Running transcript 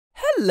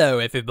Hello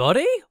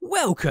everybody,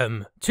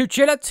 welcome to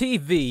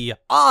JLABTV.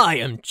 I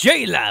am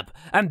JLAB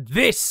and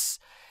this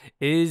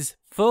is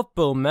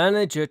Football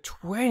Manager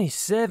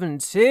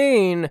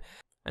 2017.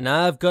 And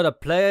I've got a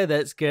player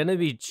that's going to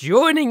be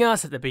joining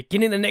us at the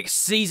beginning of the next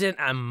season,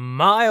 and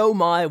my oh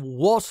my,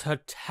 what a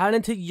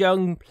talented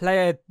young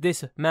player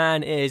this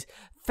man is.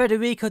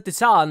 Federico De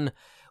San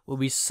will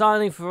be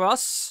signing for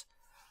us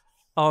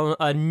on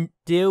a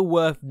deal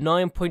worth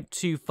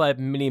 £9.25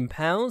 million.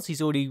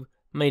 He's already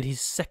made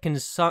his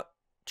second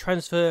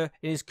transfer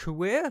in his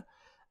career,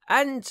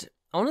 and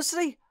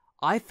honestly,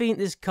 I think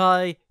this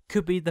guy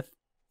could be the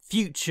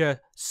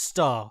future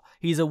star.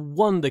 He's a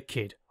wonder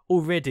kid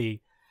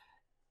already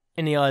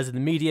in the eyes of the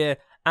media,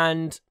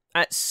 and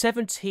at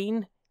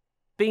 17,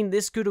 being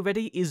this good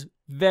already is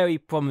very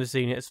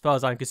promising as far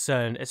as I'm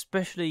concerned,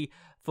 especially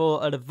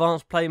for an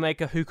advanced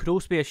playmaker who could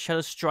also be a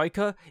shadow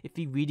striker if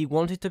he really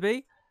wanted to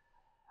be.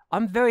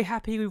 I'm very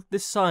happy with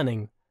this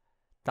signing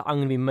that I'm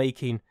going to be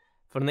making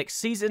for the next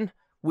season,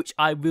 which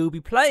I will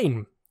be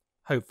playing,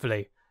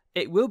 hopefully.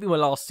 It will be my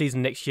last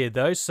season next year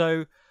though,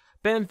 so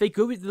Benfica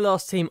will be the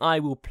last team I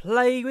will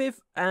play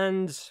with,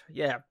 and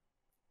yeah,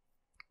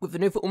 with the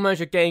new Football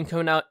Manager game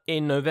coming out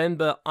in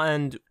November,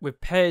 and with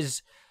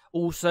PES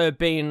also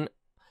being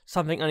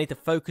something I need to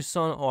focus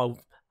on, or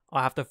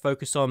I have to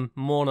focus on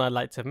more than I'd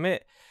like to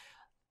admit,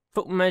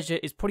 Football Manager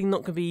is probably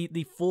not going to be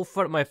the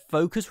forefront of my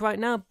focus right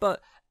now,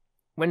 but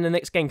when the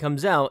next game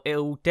comes out,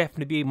 it'll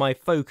definitely be my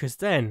focus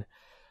then.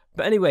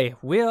 But anyway,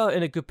 we are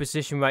in a good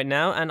position right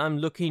now, and I'm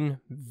looking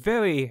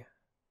very,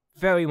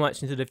 very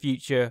much into the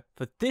future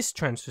for this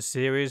transfer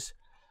series,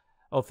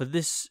 or for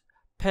this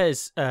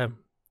PES,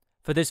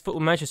 for this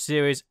Football Manager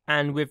series,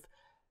 and with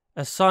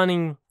a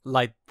signing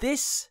like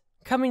this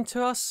coming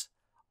to us,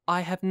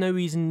 I have no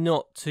reason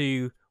not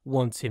to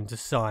want him to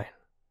sign.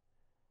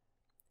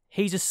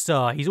 He's a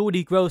star. He's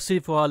already well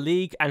suited for our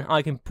league, and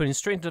I can put him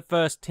straight into the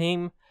first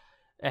team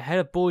ahead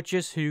of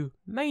Borges, who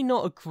may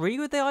not agree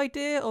with the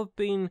idea of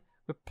being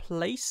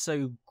replaced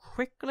so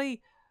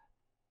quickly.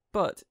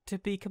 But to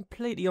be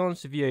completely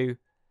honest with you,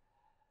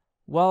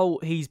 while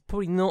he's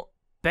probably not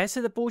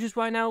better than Borges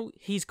right now,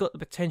 he's got the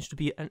potential to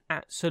be an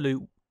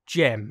absolute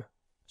gem.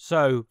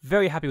 So,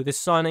 very happy with this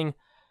signing,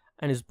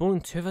 and is born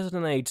in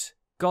 2008.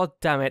 God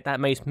damn it, that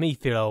makes me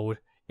feel old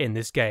in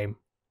this game.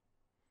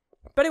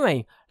 But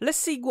anyway, let's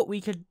see what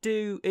we could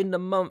do in the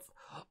month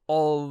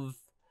of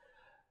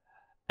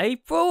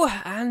April,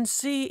 and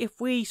see if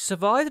we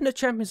survive in the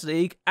Champions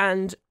League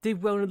and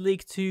did well in the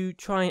league to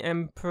try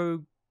and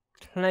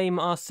proclaim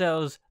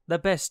ourselves the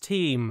best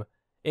team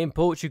in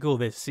Portugal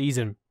this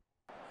season.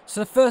 So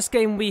the first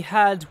game we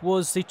had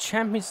was the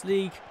Champions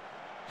League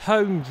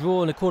home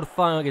draw in the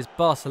quarterfinal against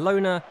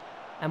Barcelona,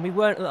 and we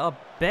weren't at our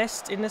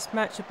best in this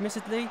match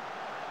admittedly,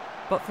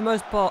 but for the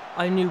most part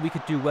I knew we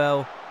could do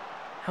well.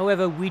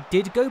 However, we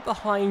did go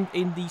behind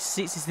in the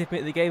 60th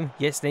minute of the game.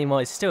 Yes,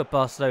 Neymar is still at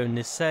Barcelona in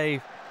this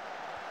save,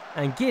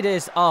 and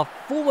Guedes, our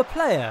former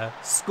player,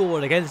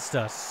 scored against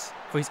us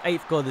for his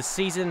 8th goal of the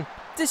season.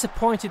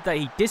 Disappointed that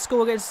he did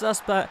score against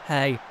us, but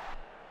hey,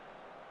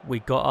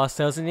 we got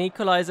ourselves an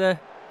equaliser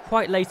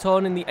quite late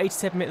on in the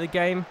 87th minute of the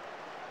game.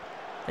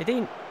 They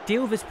didn't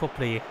deal with this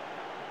properly,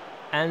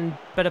 and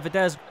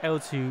Benavides able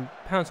to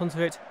pounce onto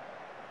it.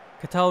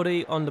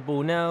 Cataldi on the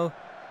ball now.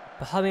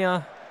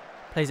 Bahamia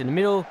plays in the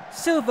middle.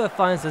 Silva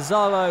finds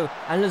Lazaro,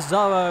 and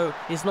Lazaro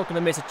is not going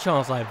to miss a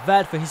chance like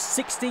that for his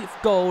 16th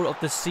goal of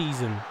the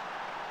season.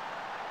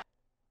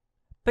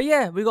 But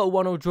yeah, we got a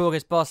 1-1 draw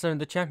against Barcelona in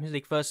the Champions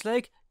League first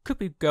leg. Could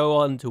we go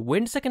on to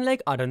win the second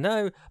leg? I don't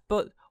know,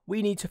 but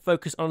we need to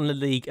focus on the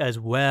league as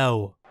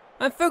well.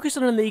 And focus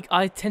on the league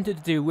I tended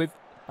to do with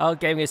our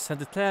game against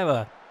Santa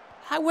Clara.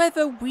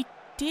 However, we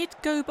did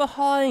go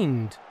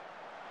behind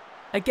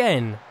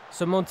again.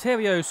 So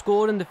Monterio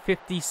scored in the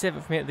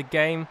 57th minute of the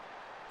game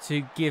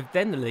to give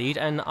them the lead,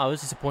 and I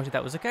was disappointed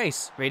that was the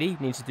case. Really,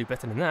 needs to do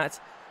better than that.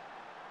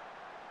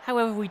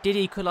 However, we did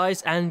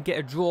equalise and get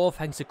a draw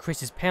thanks to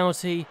Chris's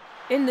penalty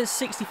in the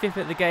 65th minute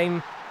of the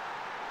game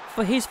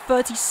for his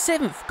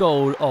 37th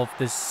goal of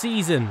the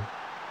season.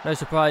 No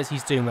surprise,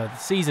 he's doing well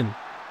this season.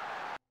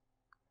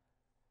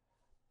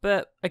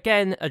 But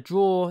again, a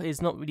draw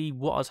is not really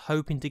what I was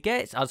hoping to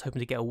get. I was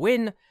hoping to get a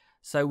win,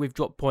 so we've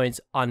dropped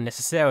points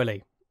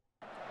unnecessarily.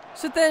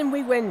 So then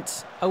we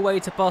went away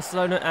to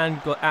Barcelona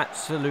and got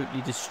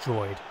absolutely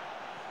destroyed.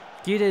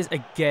 Guedes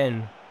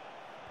again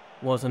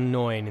was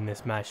annoying in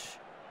this match.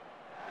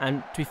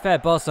 And to be fair,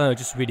 Barcelona are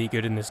just really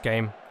good in this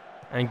game.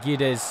 And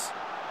Guedes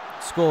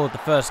scored the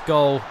first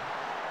goal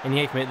in the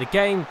 8th minute of the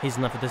game, his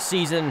 9th of the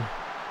season.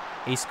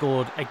 He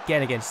scored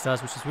again against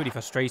us, which is really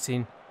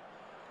frustrating.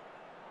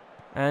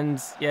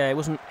 And yeah, it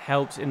wasn't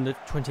helped in the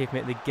 20th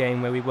minute of the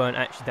game where we weren't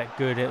actually that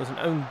good. It was an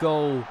own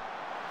goal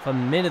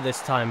from Mina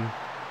this time.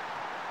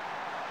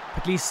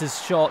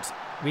 Puglise's shot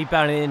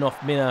rebounded in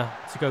off Mina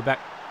to go back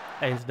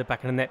into the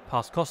back of the net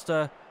past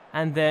Costa.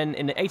 And then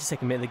in the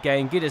 82nd minute of the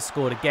game, Guedes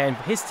scored again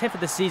for his 10th of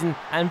the season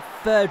and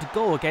 3rd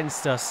goal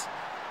against us.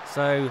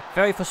 So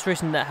very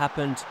frustrating that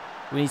happened.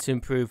 We need to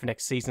improve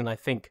next season, I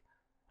think.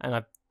 And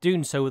I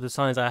doing so with the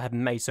signs I have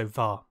made so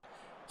far.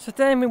 So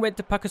then we went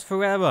to Pacas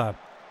Ferreira,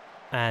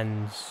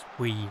 and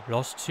we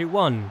lost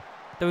 2-1.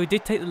 Though we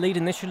did take the lead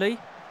initially,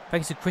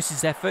 thanks to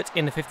Chris's effort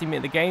in the 15th minute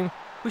of the game,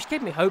 which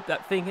gave me hope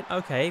that thinking,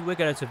 okay, we're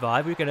going to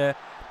survive, we're going to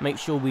make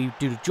sure we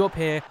do the job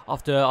here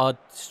after our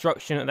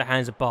destruction at the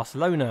hands of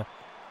Barcelona.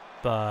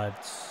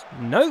 But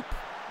nope.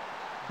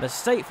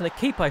 Mistake from the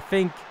keeper, I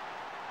think,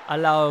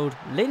 allowed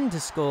Lin to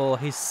score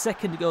his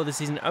second goal of the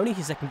season, only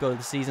his second goal of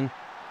the season.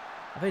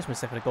 I think it's my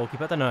second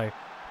goalkeeper, I don't know.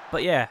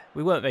 But yeah,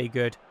 we weren't very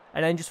good.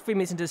 And then just 3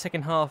 minutes into the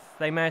second half,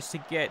 they managed to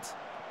get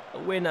a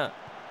winner.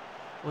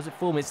 Was it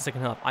 4 minutes in the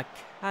second half? I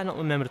cannot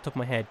remember the top of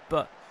my head,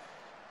 but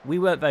we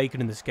weren't very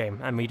good in this game,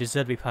 and we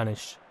deserved to be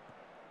punished.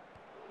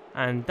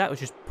 And that was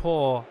just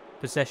poor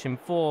possession,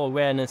 poor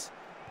awareness.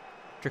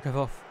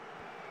 Drakov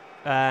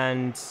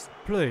and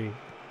Play.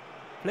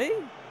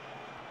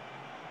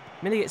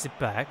 Millie gets it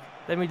back,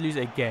 then we lose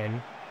it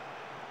again.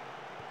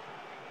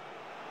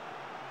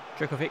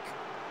 Djokovic.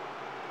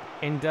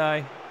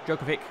 Indai.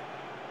 Djokovic.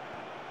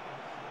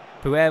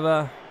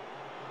 Pereira.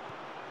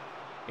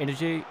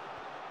 Energy.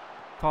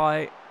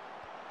 Pai.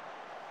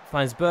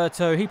 Finds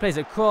Berto. He plays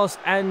it across,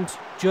 and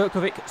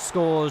Djokovic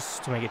scores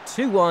to make it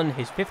 2-1,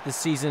 his 5th of the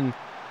season,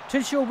 to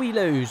ensure we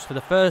lose for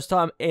the first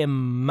time in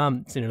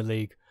months in the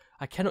league.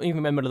 I cannot even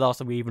remember the last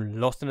time we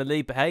even lost in the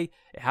league, but hey,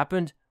 it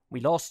happened.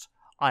 We lost.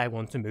 I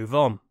want to move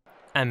on.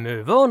 And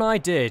move on I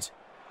did.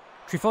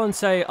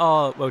 Trifonse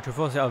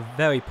are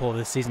very poor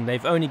this season.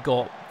 They've only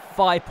got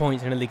 5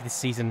 points in the league this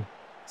season.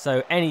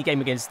 So any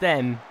game against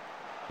them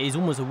is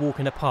almost a walk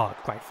in the park,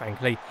 quite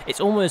frankly.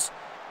 It's almost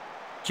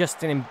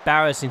just an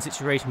embarrassing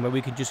situation where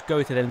we can just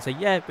go to them and say,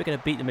 yeah, we're going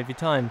to beat them every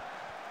time.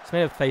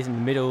 Smedo plays in the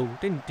middle,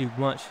 didn't do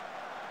much.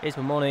 Here's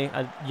Mamoni,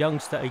 a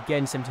youngster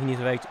again, 17 years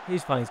of age. He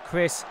finds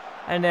Chris,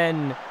 and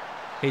then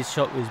his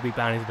shot was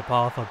rebounded into the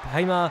path of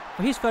Pema.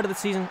 For his 3rd of the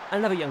season,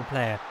 another young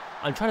player.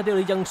 I'm trying to build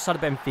a young side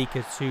of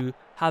Benfica to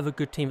have a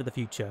good team for the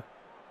future.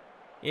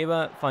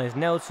 Ira finds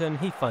Nelson,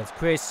 he finds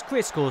Chris.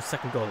 Chris scores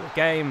 2nd goal of the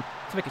game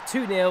to make it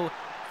 2-0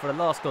 for the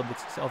last goal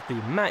of the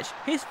match.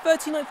 His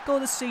 39th goal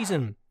of the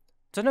season.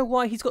 Don't know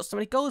why he's got so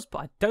many goals, but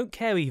I don't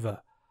care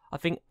either. I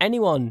think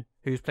anyone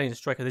who's playing as a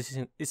striker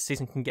this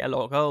season can get a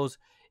lot of goals.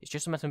 It's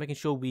just a matter of making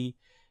sure we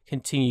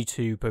continue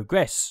to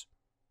progress.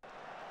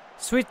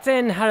 So we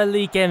then had a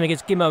league game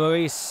against Guillermo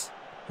Maurice,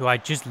 who I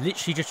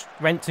literally just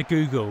went to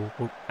Google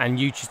and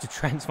YouTube to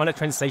find a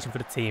translation for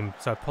the team.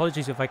 So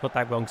apologies if I got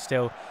that wrong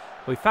still.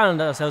 But we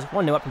found ourselves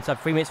 1-0 up inside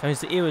 3 minutes. Thanks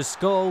to Ira's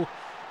goal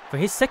for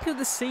his 2nd of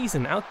the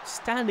season.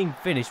 Outstanding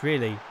finish,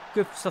 really.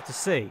 Good stuff to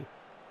see.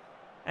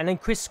 And then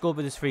Chris scored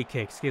with his free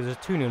kicks, gives us a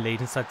 2-0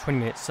 lead inside 20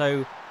 minutes.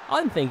 So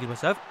I'm thinking to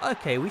myself,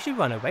 okay, we should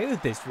run away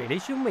with this, really,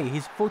 shouldn't we?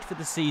 He's 40th of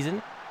the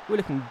season. We're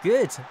looking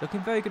good.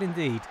 Looking very good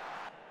indeed.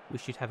 We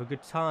should have a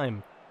good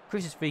time.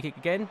 Chris's free kick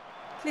again.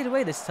 Cleared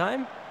away this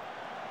time.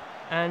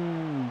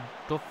 And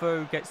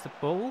Doffo gets the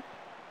ball.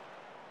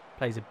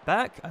 Plays it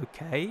back.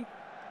 Okay.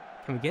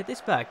 Can we get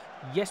this back?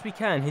 Yes, we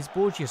can. Here's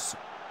Borges.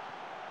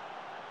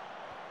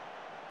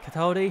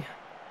 Cataldi.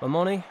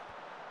 Mamoni.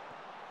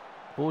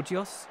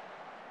 Borgios.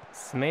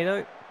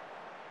 Smedo.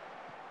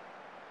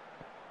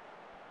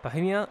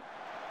 Bohemia.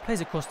 Plays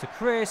across to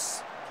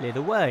Chris. Cleared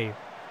away.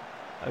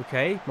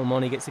 Okay.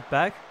 Mamoni gets it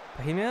back.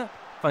 Bohemia.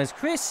 Finds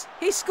Chris.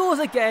 He scores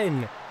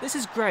again. This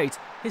is great.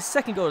 His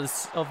 2nd goal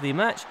of the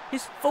match.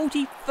 His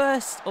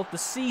 41st of the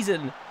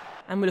season.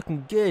 And we're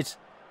looking good.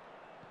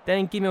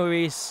 Then Guillermo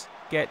Maurice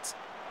gets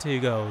 2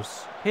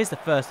 goals. Here's the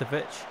first of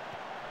which.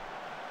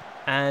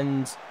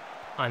 And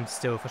I'm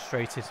still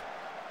frustrated.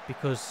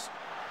 Because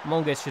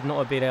Monges should not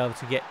have been able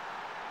to get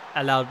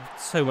allowed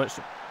so much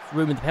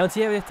room in the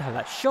penalty area to have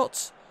that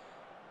shot.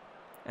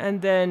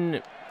 And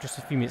then just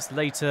a few minutes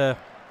later,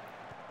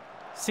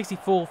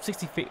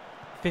 65th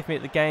minute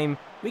of the game,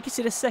 we can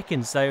see the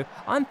 2nd. So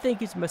I'm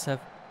thinking to myself,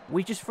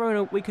 we could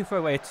throw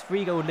away a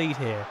 3-goal lead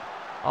here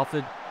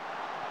after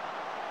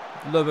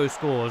Lobo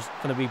scores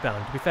from the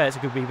rebound. To be fair, it's a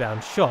good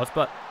rebound shot,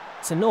 but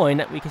it's annoying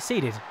that we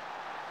conceded.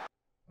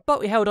 But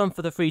we held on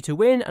for the 3-2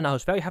 win, and I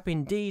was very happy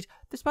indeed,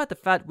 despite the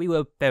fact we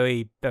were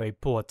very, very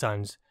poor at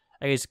times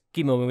against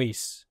Guillermo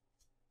Maurice.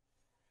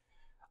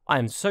 I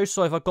am so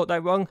sorry if I got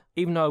that wrong,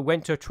 even though I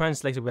went to a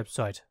translator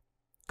website.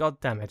 God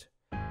damn it.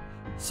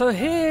 So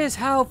here's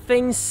how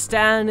things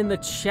stand in the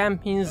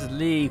Champions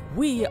League.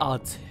 We are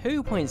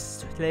 2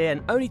 points clear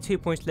and only 2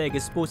 points clear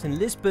against Sporting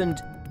Lisbon,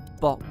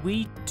 but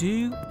we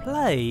do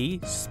play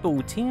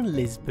Sporting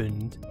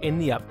Lisbon in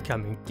the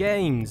upcoming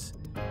games.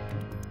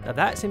 Now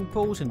that's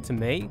important to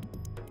me,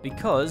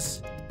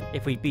 because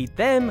if we beat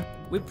them,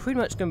 we're pretty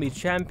much going to be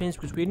champions,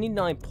 because we need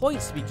 9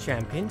 points to be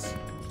champions.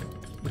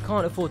 We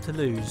can't afford to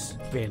lose,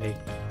 really.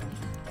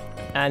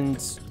 And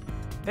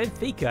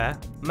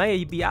Benfica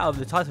may be out of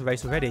the title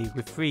race already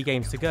with 3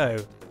 games to go.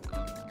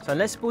 So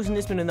unless Sporting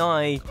Lisbon and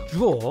I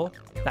draw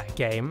that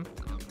game,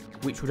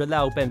 which would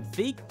allow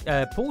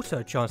Porto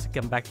a chance to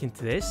come back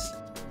into this,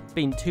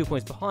 being 2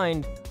 points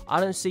behind, I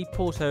don't see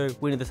Porto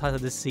winning the title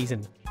this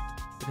season,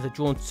 because they've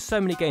drawn so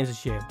many games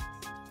this year.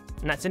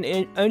 And that's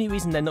the only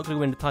reason they're not going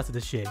to win the title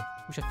this year.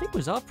 which I think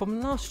was up from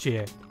last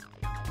year.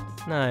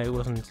 No, it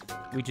wasn't.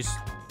 We just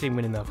didn't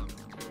win enough.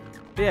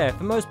 But yeah, for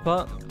the most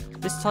part,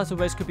 this title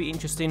race could be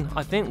interesting.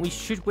 I think we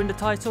should win the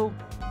title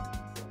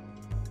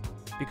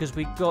because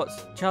we got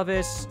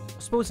Chavez,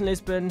 Sporting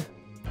Lisbon,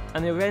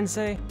 and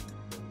Orense.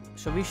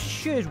 So we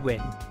should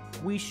win.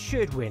 We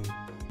should win.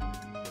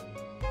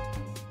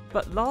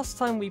 But last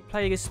time we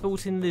played against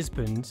Sporting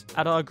Lisbon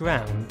at our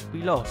ground,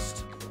 we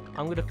lost.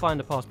 I'm going to find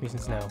the past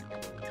meetings now.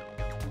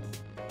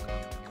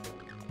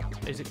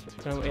 Is it?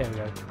 Oh, here we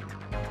go.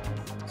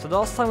 So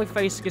last time we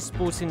faced against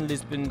Sporting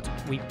Lisbon,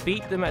 we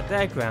beat them at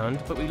their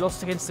ground, but we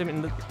lost against them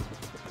in the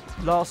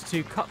last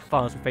 2 cup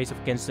finals we faced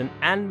off against them,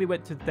 and we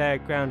went to their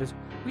ground as...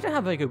 We don't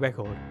have a very good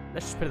record.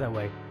 Let's just put it that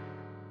way.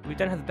 We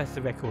don't have the best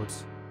of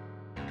records,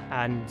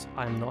 and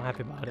I'm not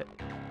happy about it.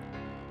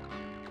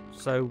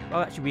 So,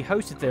 well, actually, we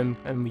hosted them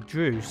and we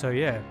drew. So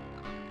yeah.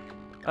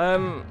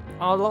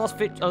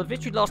 Our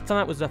victory last time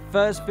out was the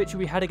first victory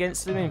we had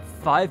against them in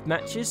 5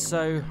 matches.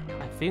 So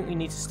I think we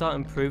need to start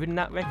improving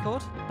that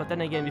record. But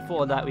then again,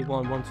 before that, we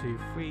won 1, 2,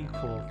 3,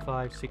 4,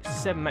 5, 6,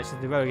 7 matches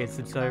in a row against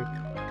them. So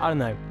I don't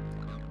know.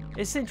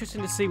 It's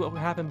interesting to see what will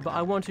happen. But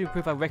I want to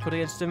improve our record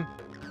against them.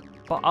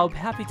 But I'll be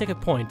happy to take a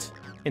point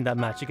in that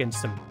match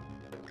against them.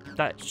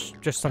 That's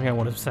just something I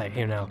want to say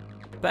here now.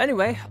 But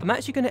anyway, I'm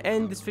actually going to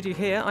end this video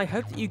here. I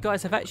hope that you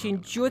guys have actually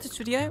enjoyed this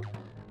video.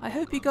 I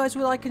hope you guys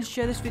will like and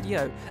share this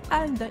video,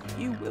 and that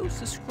you will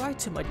subscribe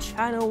to my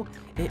channel.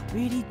 It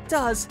really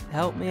does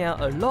help me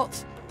out a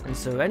lot. And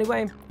so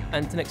anyway,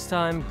 until next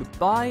time,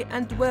 goodbye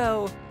and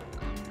well,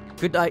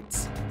 good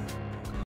night.